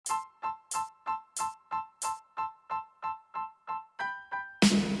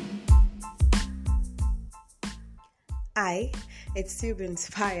Hi, it's still been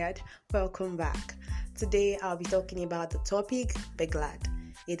inspired. Welcome back. Today I'll be talking about the topic Be Glad.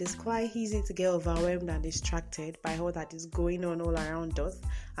 It is quite easy to get overwhelmed and distracted by all that is going on all around us,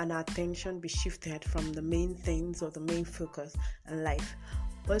 and our attention be shifted from the main things or the main focus in life.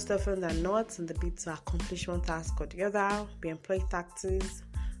 Most often than not, in the bid to accomplish one task or the other, we employ tactics,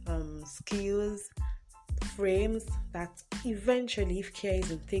 skills, frames that eventually, if care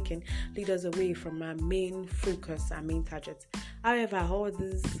isn't taken, lead us away from our main focus, our main target. However, all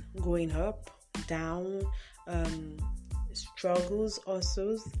this going up, down, struggles,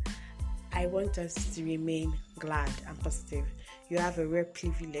 also, I want us to remain glad and positive. You have a rare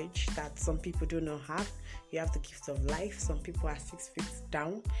privilege that some people do not have. You have the gift of life. Some people are 6 feet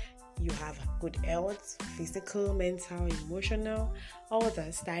down. You have good health, physical, mental, emotional, all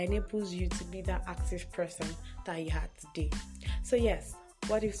that enables you to be that active person that you had today. So yes,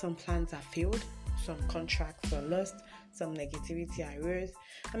 what if some plans are failed, some contracts are lost, some negativity arose,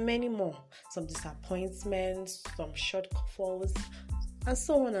 and many more, some disappointments, some shortfalls, and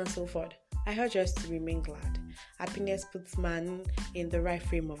so on and so forth. I urge us to remain glad. Happiness puts man in the right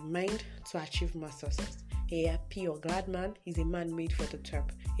frame of mind to achieve more success. A happy or glad man is a man made for the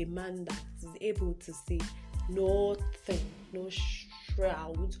top, a man that is able to see nothing, no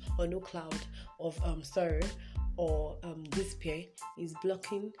shroud or no cloud of sorrow or despair is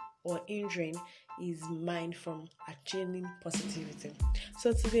blocking or hindering his mind from achieving positivity.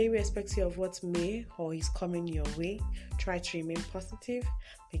 So today, irrespective of what may or is coming your way, try to remain positive,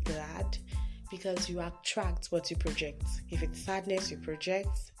 be glad, because you attract what you project. If it's sadness you project,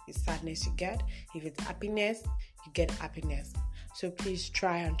 it's sadness you get. If it's happiness, you get happiness. So please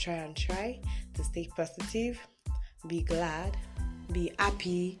try to stay positive, be glad, be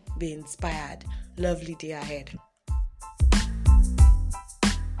happy, be inspired. Lovely day ahead.